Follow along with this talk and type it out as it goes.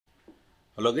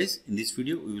Hello guys, in this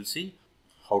video we will see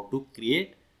how to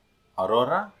create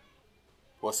Aurora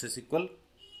PostgreSQL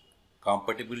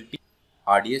compatibility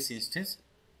RDS instance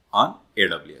on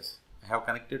AWS. I have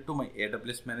connected to my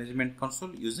AWS management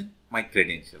console using my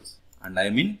credentials and I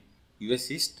am in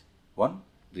US East 1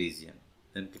 region.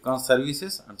 Then click on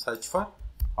services and search for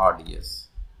RDS.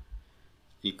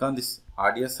 Click on this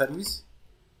RDS service.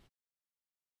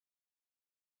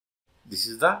 This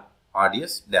is the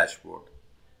RDS dashboard.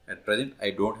 At present,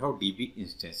 I don't have DB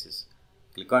instances.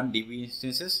 Click on DB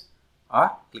instances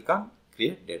or click on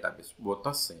create database. Both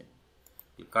are same.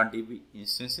 Click on DB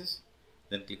instances,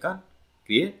 then click on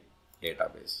create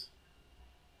database.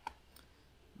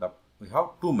 We have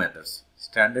two methods,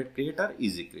 standard create or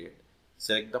easy create.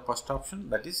 Select the first option,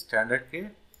 that is standard create.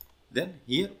 Then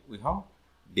here we have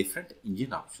different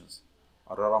engine options.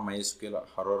 Aurora MySQL,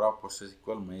 Aurora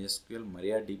PostgreSQL, MySQL,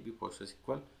 MariaDB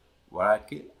PostgreSQL,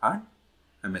 Oracle and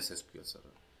MS SQL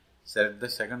Server. Select the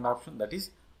second option, that is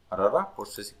Aurora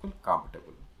PostgreSQL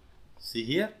compatible. See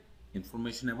here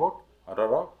information about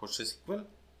Aurora PostgreSQL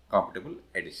compatible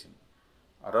edition.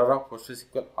 Aurora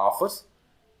PostgreSQL offers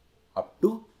up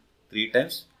to 3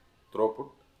 times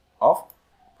throughput of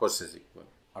PostgreSQL,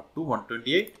 up to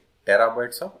 128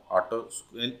 terabytes of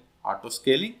auto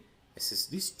scaling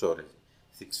SSD storage,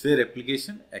 6-way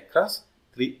replication across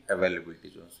 3 availability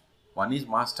zones. One is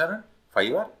master and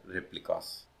 5 are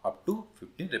replicas, up to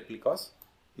 15 replicas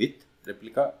with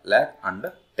replica lag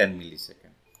under 10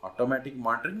 millisecond. Automatic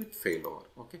monitoring with failover.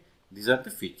 Okay, these are the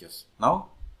features.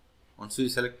 Now, once we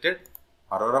selected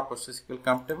Aurora PostgreSQL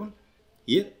compatible,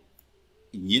 here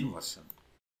engine version.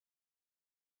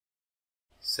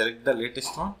 Select the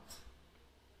latest one,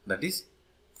 that is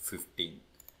 15.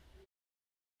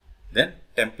 Then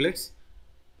templates,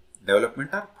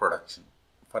 development or production.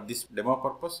 For this demo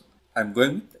purpose, I am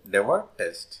going with dev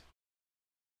test.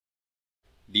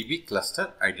 DB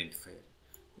cluster identifier.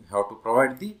 We have to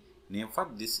provide the name for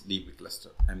this DB cluster.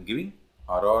 I am giving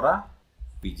Aurora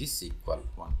PGSQL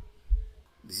 1.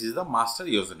 This is the master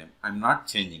username. I am not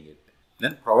changing it.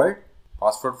 Then provide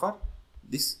password for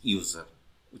this user,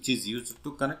 which is used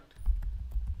to connect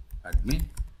admin.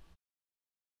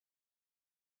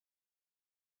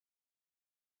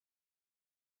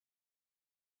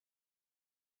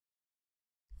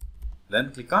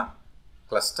 Then click on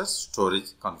cluster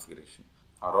storage configuration,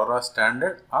 Aurora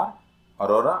standard or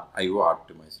Aurora IO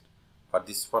optimized. For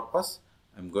this purpose,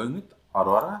 I am going with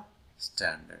Aurora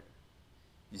standard.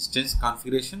 Instance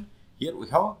configuration, here we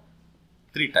have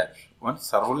 3 types. One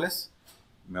serverless,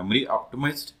 memory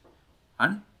optimized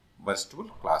and burstable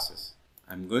classes.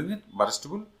 I am going with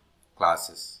burstable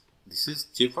classes. This is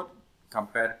cheaper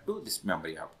compared to this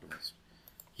memory optimized.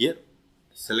 Here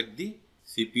select the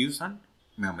CPUs and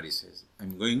memory size. I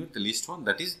am going with the least one,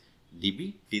 that is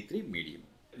DB T3 medium.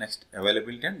 Next,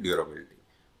 availability and durability.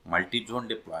 Multi-zone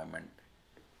deployment.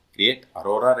 Create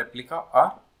Aurora replica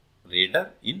or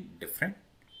reader in different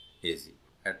AZ.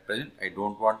 At present, I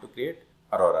don't want to create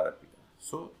Aurora replica.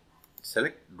 So,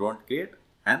 select don't create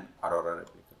an Aurora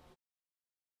replica.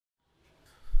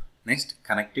 Next,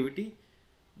 connectivity.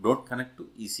 Don't connect to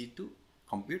EC2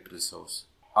 compute resource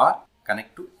or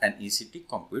connect to an EC2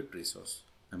 compute resource.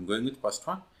 I am going with first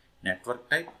one. Network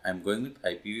type, I am going with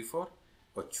IPv4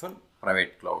 virtual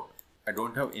private cloud. I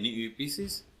don't have any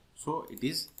VPCs, so it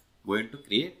is going to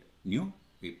create new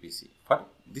VPC for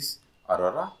this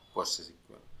Aurora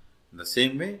PostgreSQL. In the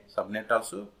same way, subnet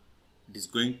also, it is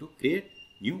going to create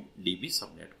new DB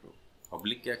subnet group.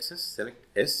 Public access, select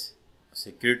S.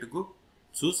 Security group,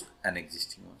 choose an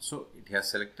existing one. So it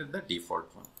has selected the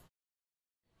default one.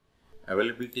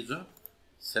 Availability zone,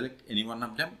 select any one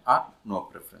of them or no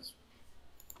preference.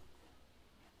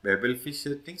 Babelfish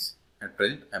settings, at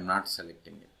present I am not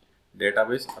selecting it.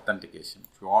 Database authentication,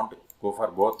 if you want to go for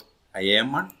both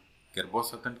IAM and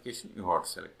Kerberos authentication, you have to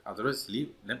select. Otherwise, leave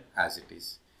them as it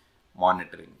is.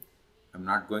 Monitoring, I am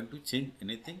not going to change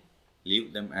anything,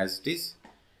 leave them as it is.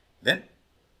 Then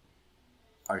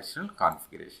additional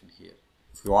configuration here.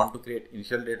 If you want to create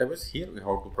initial database, here we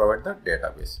have to provide the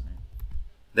database name.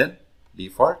 Then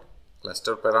default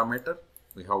cluster parameter,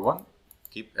 we have one,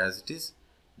 keep as it is.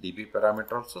 DB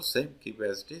parameter also same, keep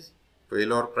as it is.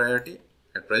 Failover priority,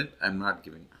 at present I am not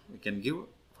giving. We can give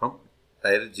from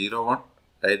tier 0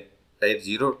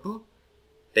 to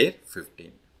tier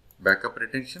 15. Backup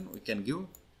retention, we can give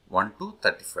 1 to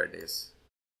 35 days.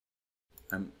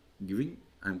 I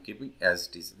am keeping as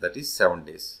it is, that is 7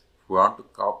 days. If we want to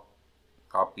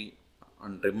copy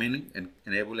and remaining and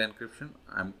enable encryption,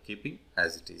 I am keeping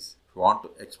as it is. If you want to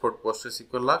export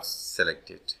PostgreSQL logs, select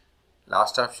it.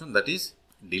 Last option, that is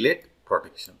delete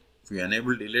protection. If If you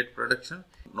enable delete production,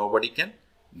 nobody can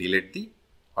delete the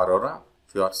Aurora.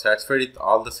 If you are satisfied with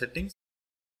all the settings,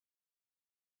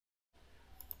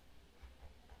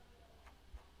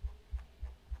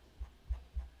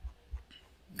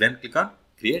 then click on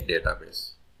create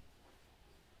database.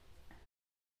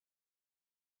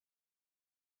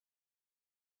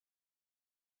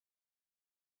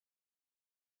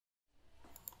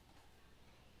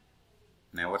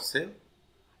 Never save.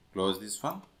 Close this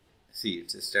one. See,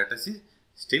 its status is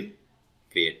still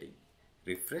creating.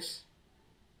 Refresh.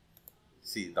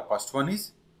 See, the first one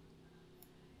is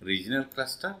regional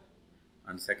cluster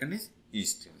and second is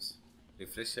instance.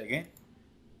 Refresh again.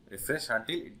 Refresh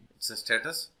until its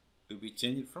status to be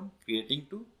changed from creating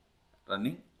to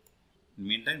running. In the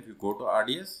meantime, if you go to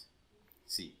RDS,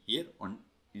 see here one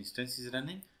instance is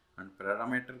running and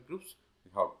parameter groups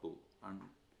we have 2 and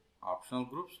option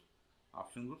groups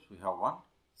we have 1.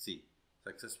 See,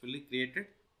 successfully created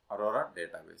Aurora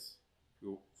database.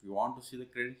 If you want to see the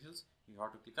credentials, you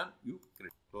have to click on view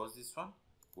credentials. Close this one,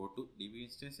 go to DB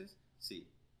instances. See,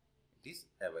 it is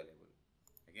available.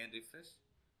 Again refresh,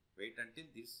 wait until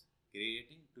this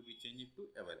creating to be changed to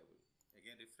available.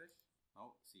 Again refresh.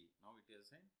 Now see, now it is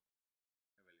assigned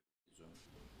available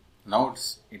zone. Now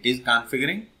it is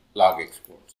configuring log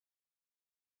exports.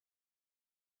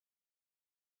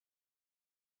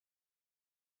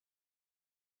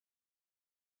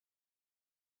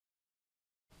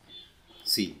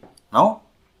 See, now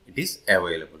it is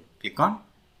available. Click on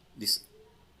this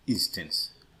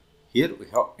instance. Here we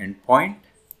have endpoint.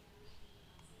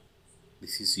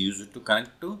 This is used to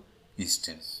connect to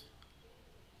instance.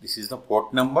 This is the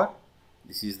port number.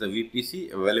 This is the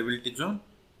VPC availability zone,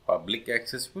 public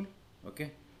accessible.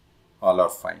 Okay, all are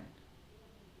fine.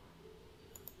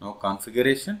 Now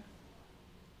configuration.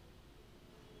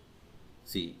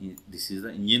 See, this is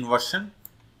the engine version,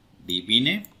 DB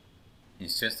name,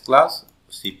 instance class,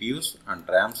 CPUs and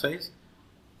RAM size,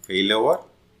 failover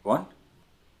 1,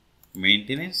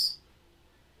 maintenance.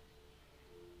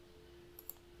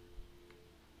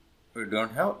 We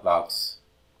don't have logs.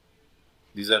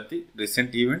 These are the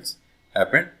recent events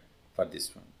happened for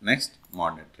this one. Next,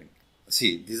 monitoring.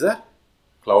 See, these are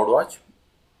CloudWatch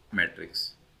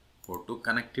metrics. Go to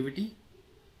connectivity.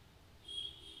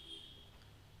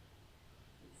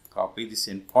 Copy this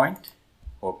endpoint.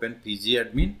 Open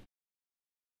pgadmin.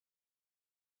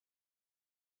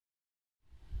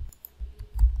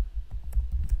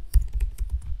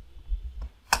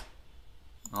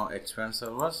 Now expand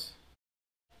servers.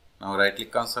 Now right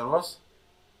click on servers.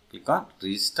 Click on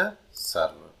register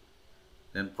server.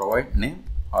 Then provide name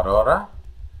Aurora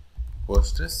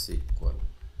PostgreSQL.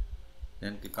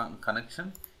 Then click on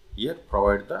connection. Here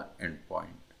provide the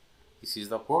endpoint. This is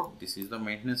the port. This is the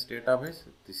maintenance database.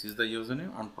 This is the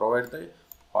username and provide the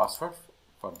password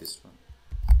for this one,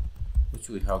 which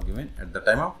we have given at the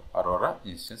time of Aurora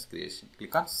instance creation.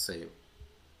 Click on save.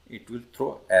 It will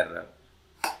throw error.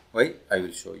 Why? I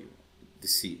will show you.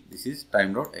 This is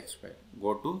time.expire.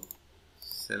 Go to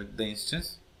select the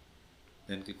instance,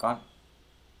 then click on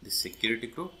the security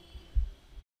group.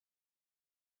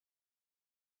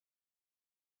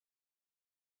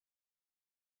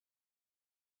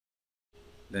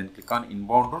 Then click on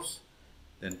inbound rules,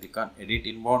 then click on edit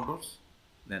inbound rules,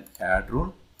 then add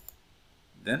rule,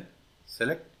 then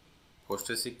select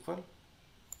PostgreSQL,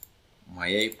 my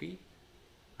IP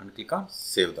and click on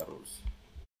save the rules.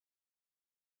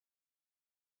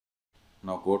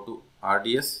 Now go to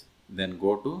RDS, then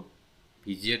go to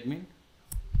pgadmin,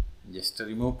 just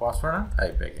remove password and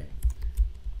type again.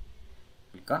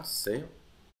 Click on save.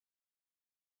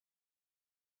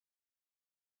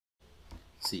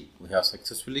 See, we have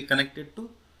successfully connected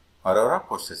to Aurora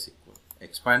PostgreSQL.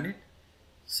 Expand it.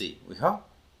 See, we have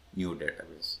new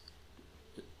database.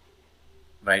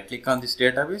 Right click on this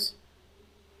database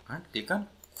and click on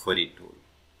query tool.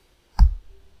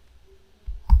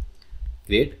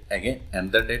 Create again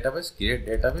another database. Create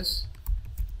database.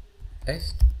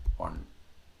 Test one.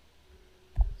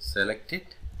 Select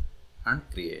it and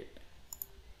create.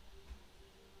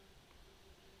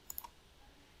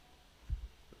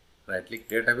 Right click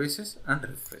databases and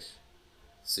refresh.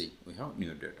 See, we have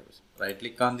new database. Right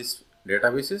click on this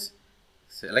databases,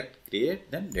 select create,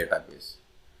 then database.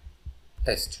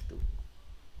 Test 2.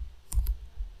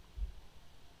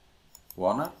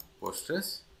 Owner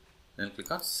Postgres, then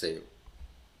click on save.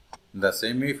 In the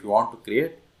same way, if you want to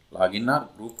create login or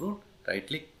group role, right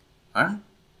click on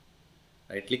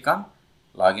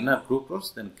login or group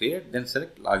roles, then create, then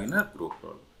select login or group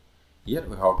role. Here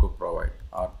we have to provide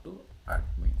R2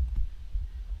 admin.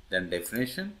 Then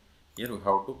definition, here we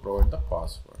have to provide the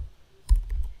password.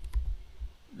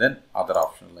 Then other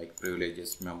options like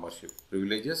privileges, membership.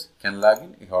 Privileges can log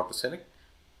in, you have to select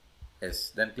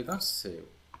yes, then click on save.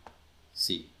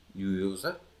 See, new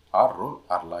user or role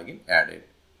or login added.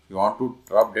 If you want to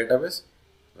drop database,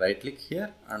 right click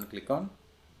here and click on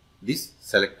this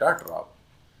select or drop.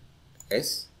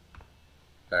 Yes,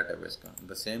 database count. In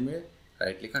the same way,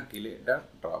 right click on delete or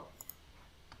drop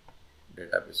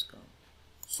database count.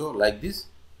 So like this,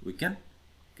 we can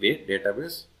create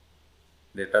databases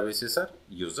or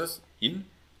users in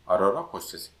Aurora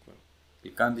PostgreSQL.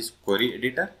 Click on this query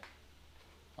editor.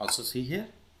 Also see here.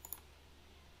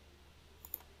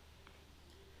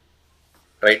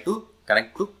 Try to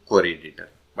connect to query editor,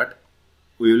 but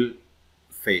we will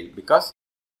fail because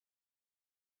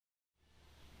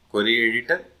query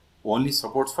editor only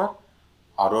supports for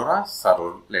Aurora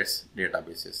serverless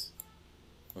databases.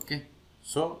 Okay,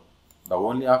 so the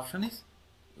only option is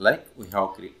like we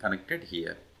have connected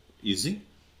here using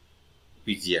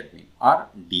pgadmin or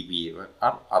DBA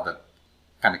or other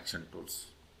connection tools.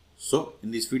 So in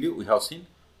this video we have seen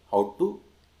how to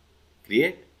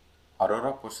create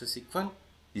Aurora PostgreSQL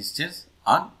instance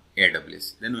on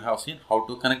AWS. Then we have seen how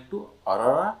to connect to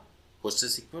Aurora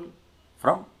PostgreSQL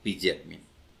from pgadmin.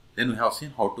 Then we have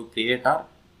seen how to create our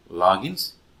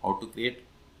logins, how to create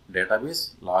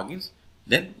database logins.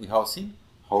 Then we have seen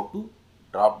how to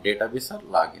drop database or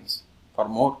logins. For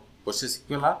more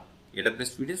PostgreSQL or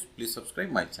AWS videos, please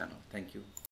subscribe my channel. Thank you.